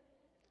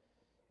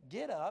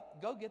 Get up,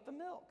 go get the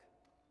milk.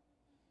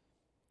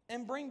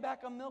 And bring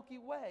back a Milky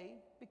Way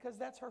because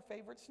that's her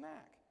favorite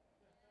snack.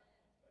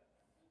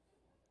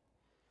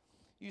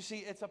 You see,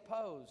 it's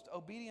opposed.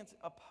 Obedience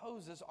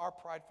opposes our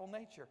prideful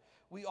nature.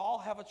 We all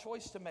have a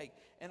choice to make,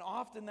 and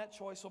often that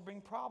choice will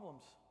bring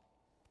problems.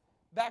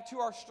 Back to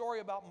our story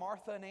about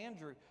Martha and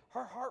Andrew.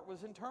 Her heart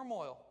was in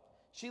turmoil.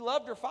 She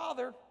loved her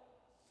father,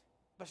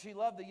 but she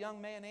loved the young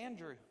man,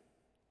 Andrew.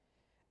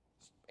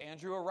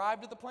 Andrew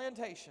arrived at the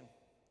plantation.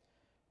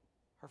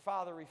 Her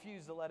father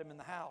refused to let him in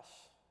the house.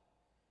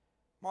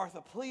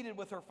 Martha pleaded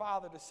with her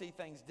father to see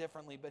things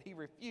differently, but he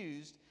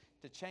refused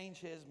to change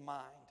his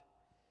mind.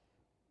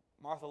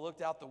 Martha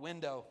looked out the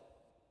window,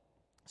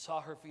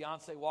 saw her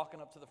fiancé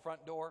walking up to the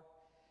front door.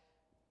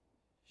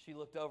 She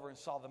looked over and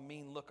saw the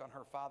mean look on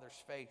her father's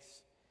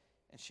face,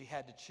 and she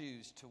had to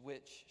choose to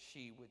which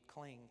she would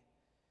cling,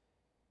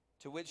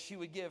 to which she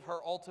would give her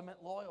ultimate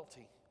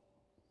loyalty.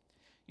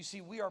 You see,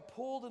 we are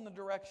pulled in the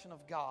direction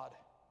of God,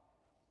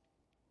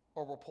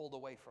 or we're pulled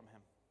away from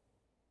him.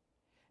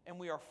 And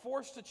we are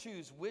forced to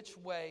choose which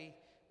way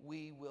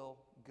we will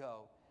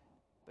go.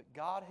 But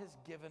God has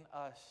given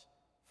us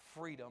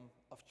freedom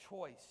of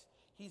choice.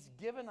 He's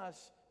given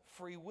us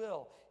free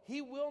will.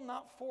 He will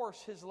not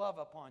force his love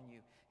upon you.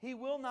 He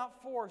will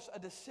not force a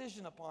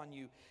decision upon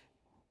you.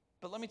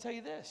 But let me tell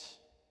you this.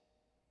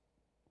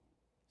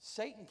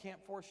 Satan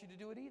can't force you to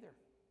do it either.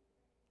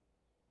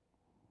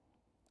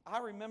 I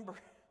remember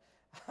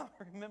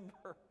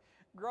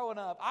growing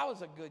up, I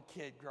was a good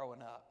kid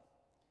growing up.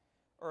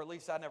 Or at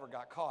least I never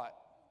got caught.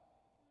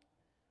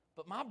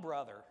 But my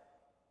brother,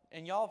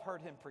 and y'all have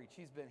heard him preach.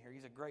 He's been here.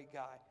 He's a great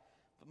guy.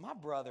 But my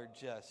brother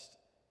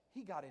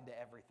he got into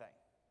everything.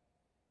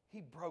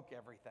 He broke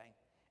everything.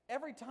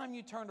 Every time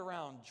you turned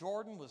around,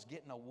 Jordan was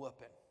getting a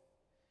whooping.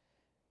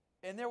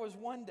 And there was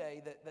one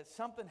day that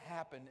something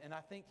happened, and I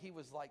think he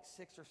was like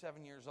 6 or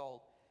 7 years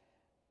old.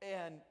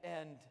 And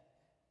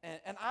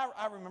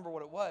I remember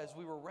what it was.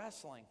 We were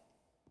wrestling.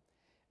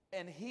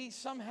 And he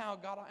somehow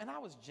got on, and I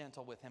was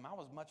gentle with him. I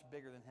was much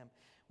bigger than him.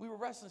 We were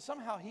wrestling.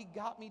 Somehow he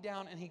got me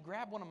down, and he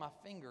grabbed one of my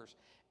fingers,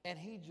 and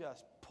he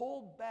just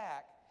pulled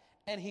back,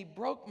 and he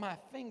broke my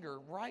finger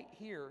right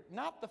here.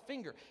 Not the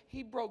finger.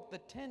 He broke the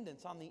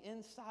tendons on the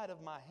inside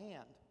of my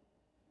hand.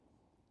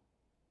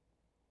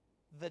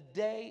 The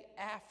day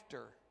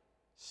after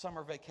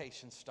summer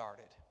vacation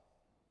started,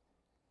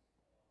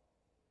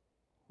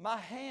 my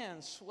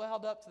hand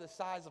swelled up to the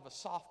size of a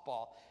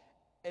softball,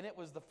 and it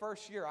was the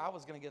first year I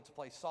was going to get to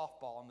play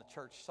softball on the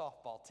church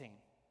softball team.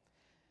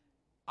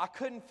 I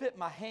couldn't fit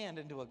my hand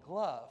into a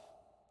glove.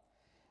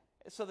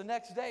 So the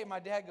next day, my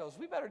dad goes,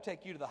 "We better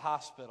take you to the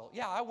hospital."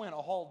 Yeah, I went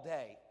a whole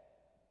day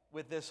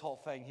with this whole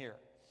thing here.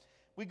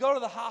 We go to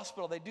the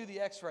hospital, they do the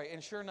x-ray,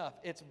 and sure enough,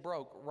 it's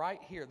broke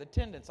right here. The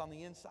tendons on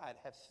the inside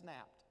have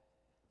snapped.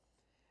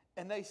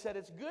 And they said,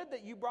 "It's good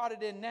that you brought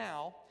it in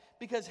now,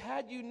 because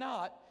had you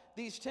not,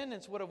 these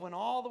tendons would have went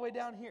all the way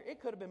down here. It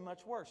could have been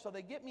much worse." So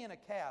they get me in a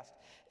cast.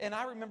 And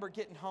I remember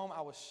getting home,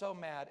 I was so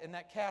mad, and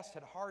that cast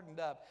had hardened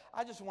up.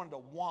 I just wanted to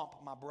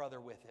whomp my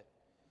brother with it.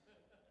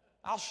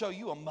 I'll show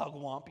you a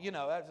mugwump, you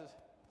know.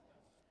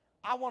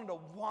 I wanted to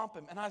whomp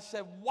him. And I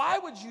said, "Why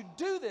would you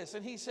do this?"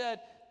 And he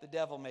said, "The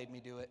devil made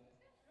me do it."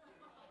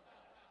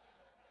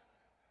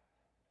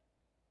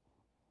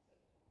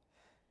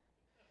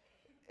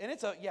 And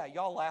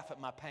y'all laugh at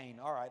my pain.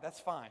 All right, that's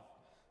fine.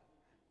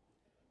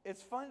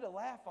 It's fun to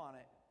laugh on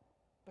it,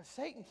 but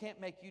Satan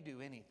can't make you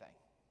do anything.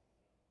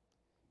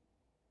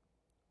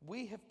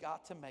 We have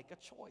got to make a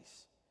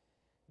choice.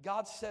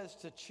 God says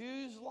to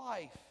choose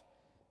life,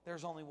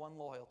 there's only one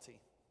loyalty.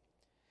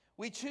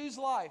 We choose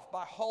life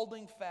by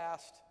holding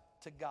fast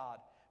to God.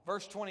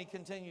 Verse 20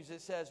 continues,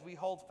 it says, we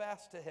hold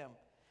fast to Him.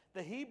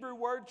 The Hebrew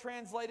word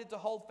translated to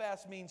hold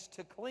fast means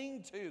to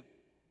cling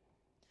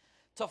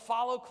to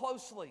follow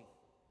closely.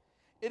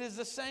 It is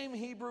the same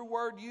Hebrew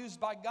word used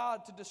by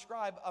God to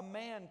describe a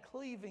man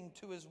cleaving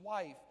to his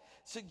wife,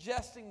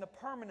 suggesting the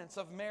permanence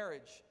of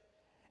marriage.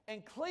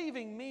 And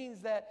cleaving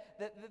means that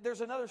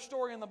there's another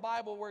story in the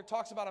Bible where it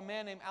talks about a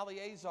man named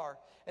Eleazar.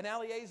 And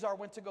Eleazar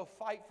went to go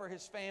fight for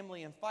his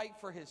family and fight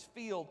for his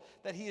field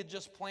that he had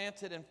just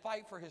planted and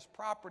fight for his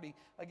property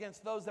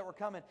against those that were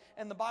coming.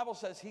 And the Bible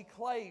says he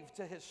clave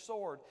to his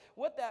sword.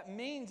 What that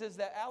means is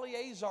that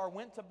Eleazar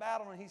went to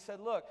battle and he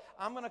said, "Look,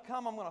 I'm going to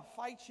come, I'm going to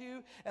fight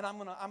you, and I'm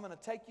going to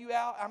take you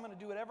out. I'm going to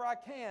do whatever I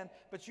can,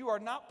 but you are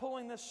not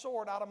pulling this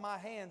sword out of my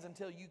hands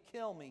until you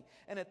kill me.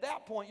 And at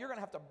that point, you're going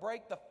to have to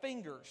break the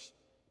fingers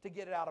to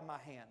get it out of my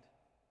hand."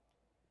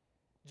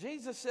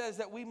 Jesus says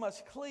that we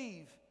must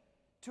cleave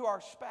to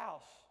our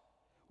spouse.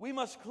 We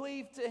must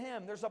cleave to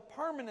Him. There's a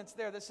permanence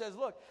there that says,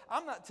 look,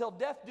 I'm not till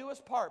death do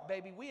us part,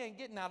 baby. We ain't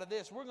getting out of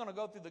this. We're going to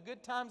go through the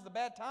good times, the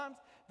bad times,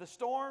 the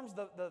storms,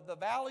 the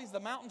valleys, the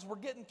mountains. We're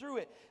getting through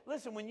it.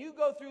 Listen, when you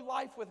go through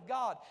life with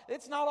God,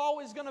 it's not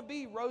always going to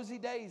be rosy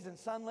days and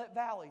sunlit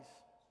valleys.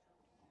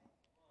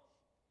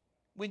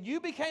 When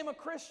you became a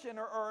Christian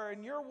or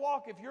in your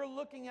walk, if you're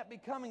looking at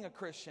becoming a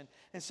Christian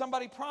and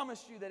somebody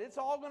promised you that it's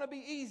all going to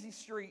be easy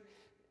street,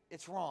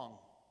 it's wrong.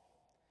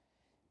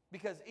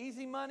 Because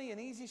easy money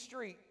and easy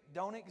street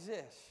don't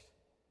exist.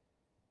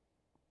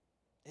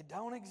 It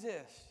don't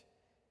exist.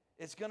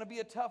 It's going to be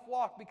a tough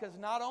walk because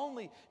not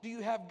only do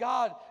you have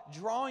God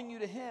drawing you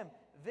to Him,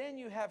 then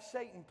you have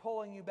Satan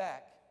pulling you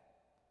back.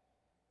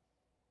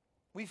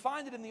 We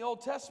find it in the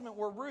Old Testament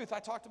where Ruth,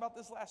 I talked about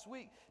this last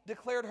week,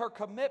 declared her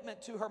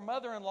commitment to her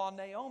mother-in-law,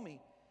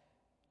 Naomi.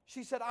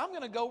 She said, "I'm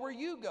going to go where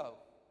you go.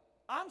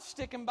 I'm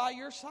sticking by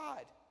your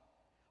side."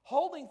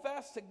 Holding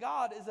fast to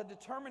God is a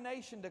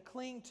determination to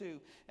cling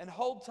to and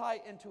hold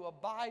tight and to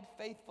abide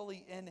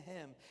faithfully in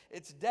Him.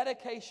 It's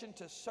dedication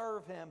to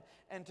serve Him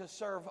and to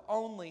serve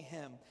only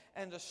Him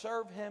and to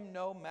serve Him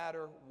no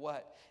matter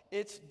what.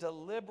 It's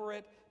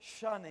deliberate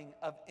shunning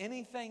of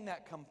anything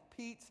that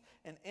competes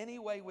in any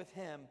way with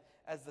Him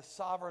as the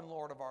sovereign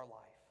Lord of our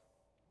life.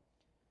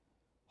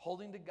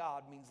 Holding to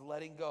God means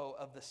letting go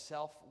of the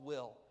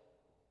self-will,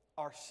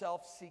 our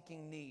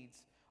self-seeking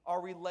needs, our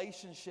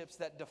relationships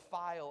that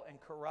defile and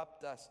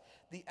corrupt us,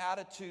 the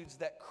attitudes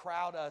that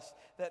crowd us,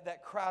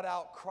 that crowd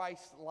out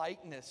Christ's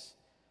likeness.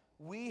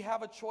 We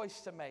have a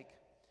choice to make.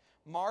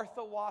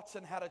 Martha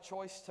Watson had a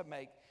choice to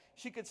make.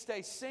 She could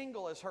stay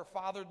single as her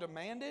father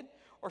demanded,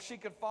 or she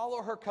could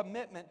follow her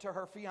commitment to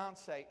her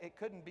fiancé. It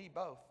couldn't be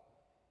both.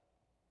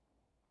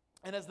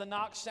 And as the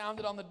knock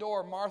sounded on the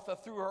door, Martha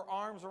threw her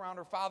arms around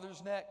her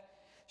father's neck.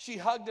 She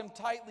hugged him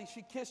tightly.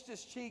 She kissed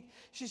his cheek.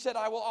 She said,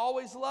 I will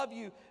always love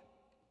you.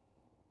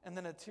 And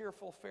then a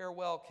tearful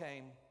farewell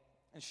came,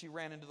 and she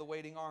ran into the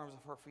waiting arms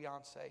of her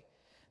fiancé.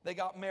 They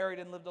got married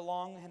and lived a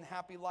long and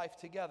happy life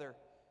together.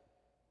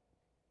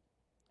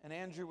 And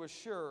Andrew was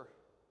sure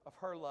of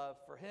her love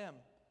for him.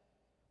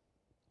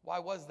 Why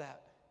was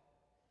that?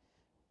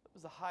 It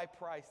was the high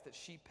price that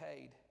she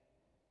paid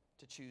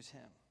to choose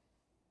him.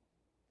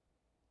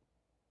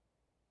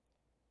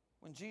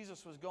 When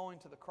Jesus was going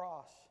to the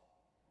cross,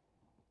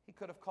 he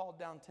could have called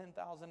down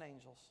 10,000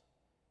 angels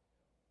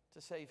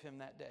to save him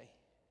that day.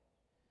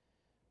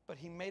 But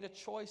he made a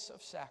choice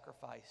of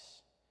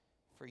sacrifice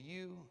for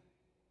you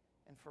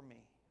and for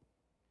me.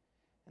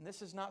 And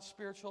this is not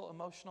spiritual,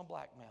 emotional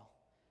blackmail.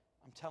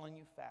 I'm telling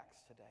you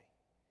facts today.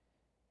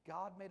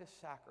 God made a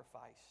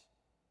sacrifice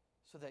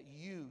so that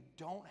you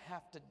don't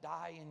have to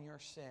die in your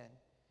sin.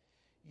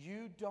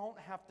 You don't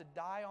have to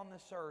die on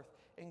this earth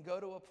and go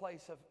to a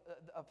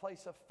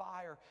place of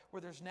fire where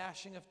there's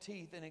gnashing of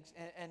teeth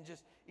and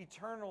just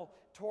eternal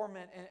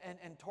torment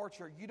and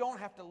torture. You don't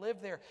have to live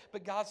there.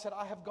 But God said,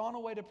 I have gone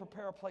away to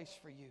prepare a place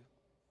for you.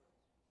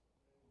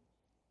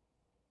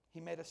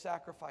 He made a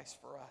sacrifice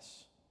for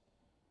us.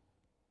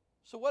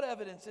 So what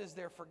evidence is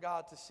there for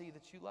God to see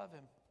that you love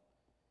him?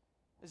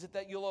 Is it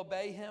that you'll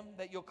obey him,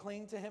 that you'll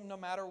cling to him no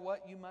matter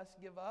what you must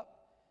give up?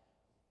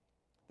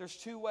 There's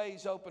two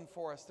ways open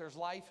for us. There's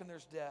life and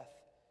there's death.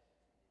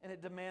 And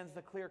it demands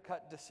the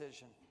clear-cut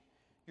decision.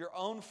 Your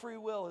own free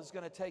will is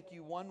going to take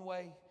you one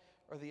way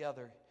or the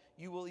other.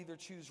 You will either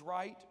choose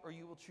right or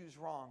you will choose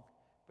wrong,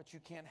 but you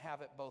can't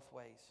have it both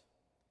ways.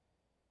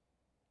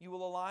 You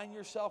will align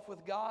yourself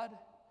with God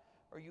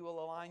or you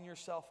will align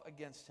yourself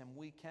against him.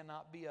 We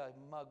cannot be a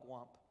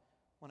mugwump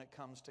when it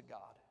comes to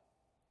God.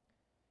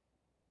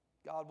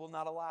 God will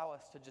not allow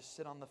us to just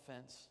sit on the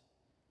fence.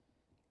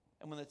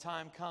 And when the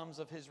time comes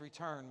of his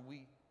return,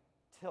 we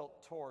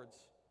tilt towards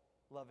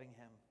loving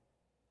him.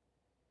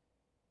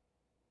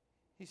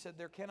 He said,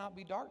 there cannot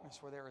be darkness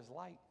where there is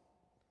light.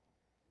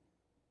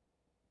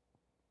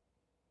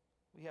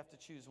 We have to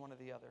choose one or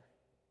the other.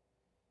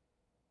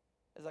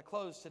 As I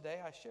close today,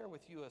 I share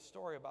with you a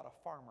story about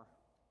a farmer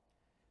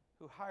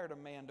who hired a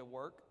man to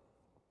work.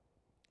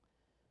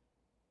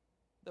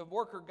 The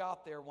worker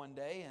got there one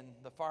day, and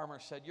the farmer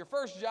said, your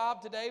first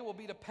job today will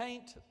be to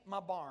paint my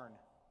barn.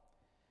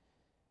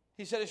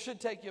 He said, it should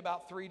take you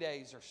about 3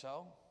 days or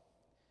so.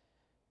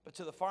 But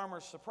to the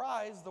farmer's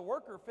surprise, the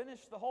worker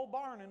finished the whole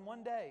barn in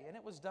one day, and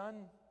it was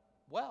done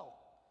well.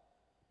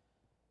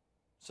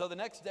 So the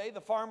next day,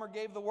 the farmer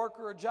gave the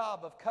worker a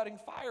job of cutting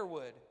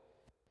firewood.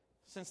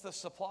 Since the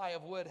supply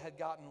of wood had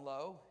gotten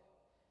low,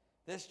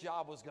 this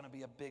job was going to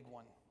be a big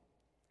one,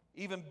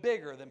 even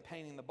bigger than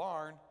painting the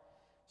barn.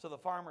 So the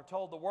farmer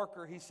told the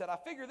worker, he said, I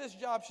figure this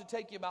job should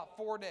take you about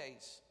 4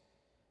 days.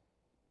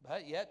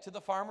 But yet, to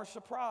the farmer's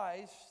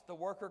surprise, the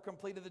worker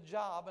completed the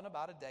job in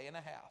about a day and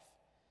a half.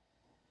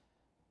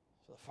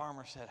 So the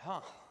farmer said,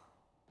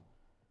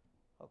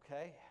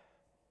 okay.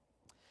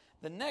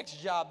 The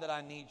next job that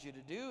I need you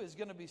to do is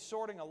going to be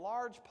sorting a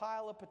large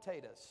pile of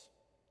potatoes.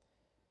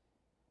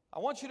 I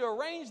want you to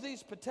arrange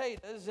these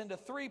potatoes into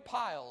 3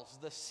 piles.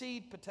 The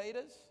seed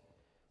potatoes,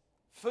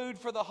 food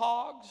for the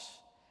hogs,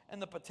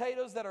 and the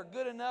potatoes that are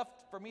good enough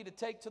for me to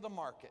take to the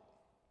market.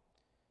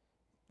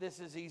 This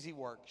is easy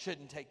work.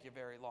 Shouldn't take you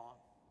very long.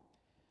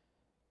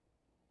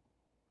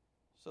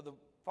 So the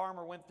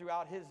farmer went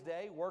throughout his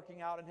day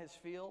working out in his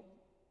field,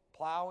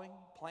 plowing,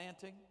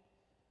 planting,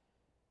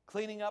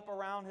 cleaning up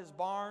around his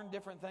barn,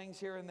 different things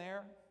here and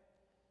there.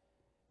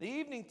 The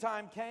evening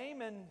time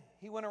came and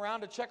he went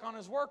around to check on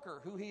his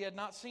worker, who he had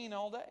not seen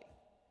all day.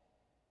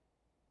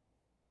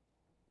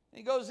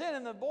 He goes in,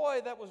 and the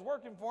boy that was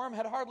working for him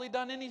had hardly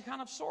done any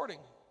kind of sorting.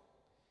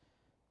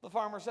 The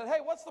farmer said, hey,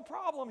 what's the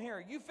problem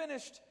here? You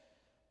finished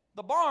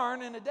the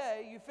barn in a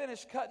day. You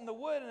finished cutting the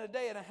wood in a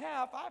day and a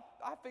half.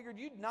 I figured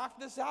you'd knock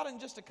this out in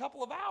just a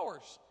couple of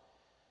hours.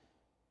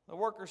 The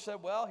worker said,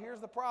 well,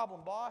 here's the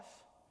problem, boss.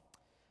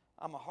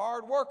 I'm a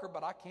hard worker,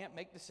 but I can't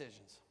make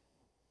decisions.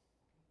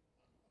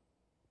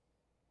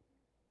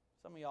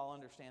 Some of y'all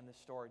understand this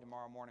story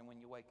tomorrow morning when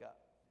you wake up.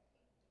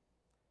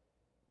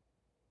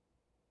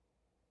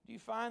 Do you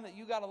find that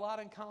you got a lot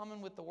in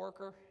common with the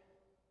worker,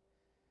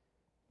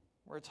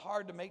 where it's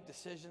hard to make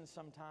decisions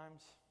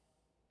sometimes?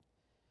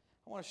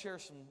 I want to share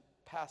some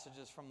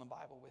passages from the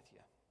Bible with you.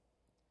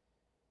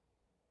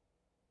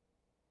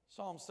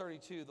 Psalms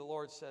 32, the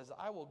Lord says,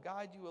 I will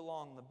guide you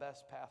along the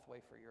best pathway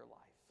for your life.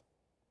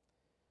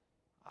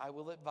 I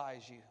will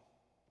advise you.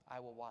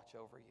 I will watch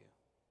over you.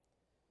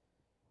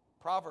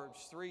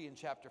 Proverbs 3 in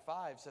chapter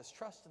 5 says,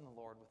 trust in the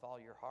Lord with all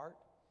your heart.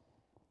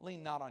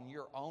 Lean not on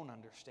your own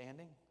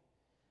understanding,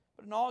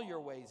 but in all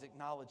your ways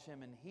acknowledge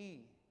him, and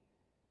he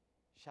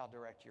shall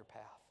direct your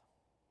path.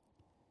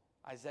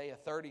 Isaiah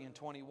 30 and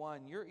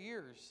 21, your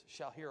ears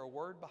shall hear a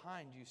word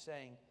behind you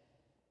saying,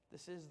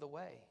 this is the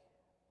way,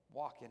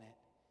 walk in it.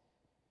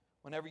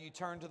 Whenever you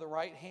turn to the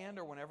right hand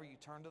or whenever you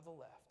turn to the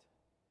left.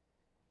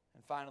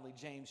 And finally,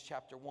 James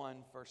chapter 1,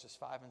 verses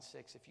 5 and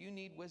 6. If you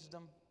need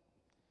wisdom,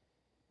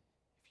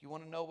 if If you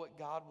want to know what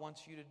God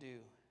wants you to do,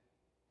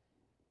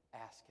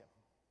 ask Him.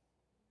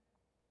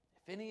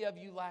 If any of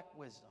you lack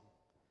wisdom,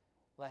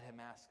 let him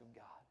ask of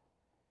God,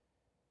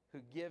 who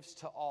gives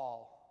to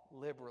all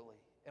liberally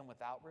and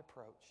without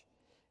reproach,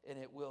 and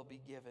it will be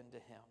given to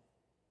him.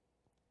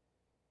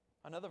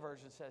 Another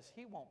version says,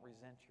 He won't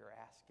resent your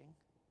asking.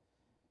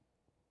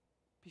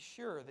 Be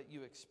sure that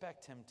you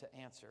expect Him to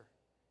answer.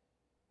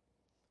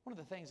 One of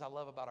the things I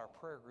love about our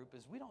prayer group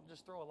is we don't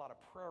just throw a lot of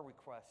prayer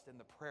requests in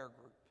the prayer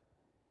group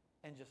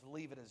and just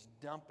leave it as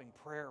dumping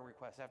prayer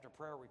request after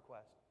prayer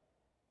request.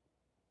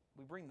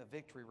 We bring the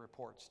victory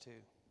reports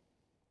too.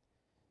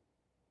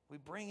 We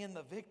bring in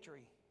the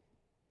victory.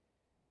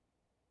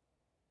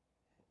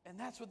 And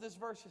that's what this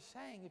verse is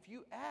saying. If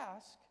you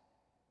ask,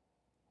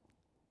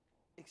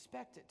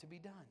 expect it to be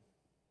done.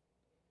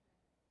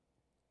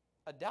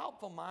 A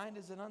doubtful mind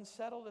is as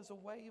unsettled as a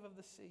wave of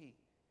the sea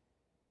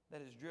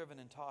that is driven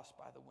and tossed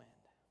by the wind.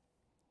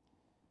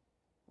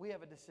 We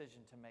have a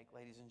decision to make,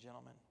 ladies and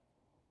gentlemen.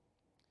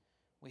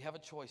 We have a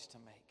choice to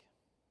make.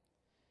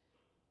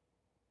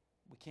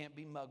 We can't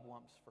be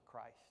mugwumps for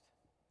Christ.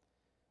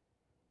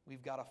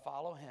 We've got to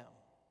follow Him.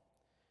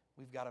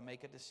 We've got to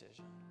make a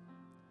decision.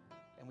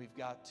 And we've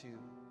got to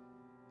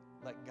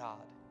let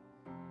God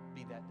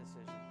be that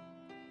decision.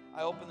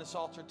 I open this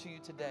altar to you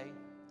today.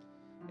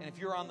 And if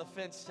you're on the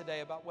fence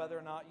today about whether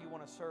or not you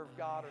want to serve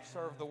God or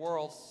serve the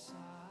world,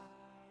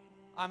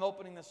 I'm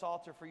opening this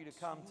altar for you to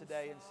come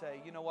today and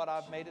say, you know what,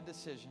 I've made a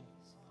decision.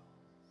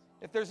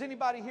 If there's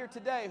anybody here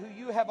today who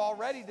you have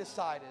already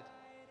decided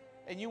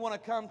and you want to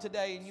come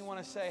today and you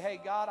want to say, hey,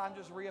 God, I'm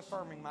just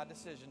reaffirming my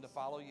decision to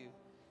follow you,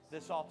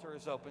 this altar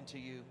is open to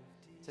you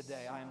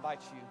today. I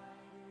invite you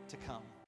to come.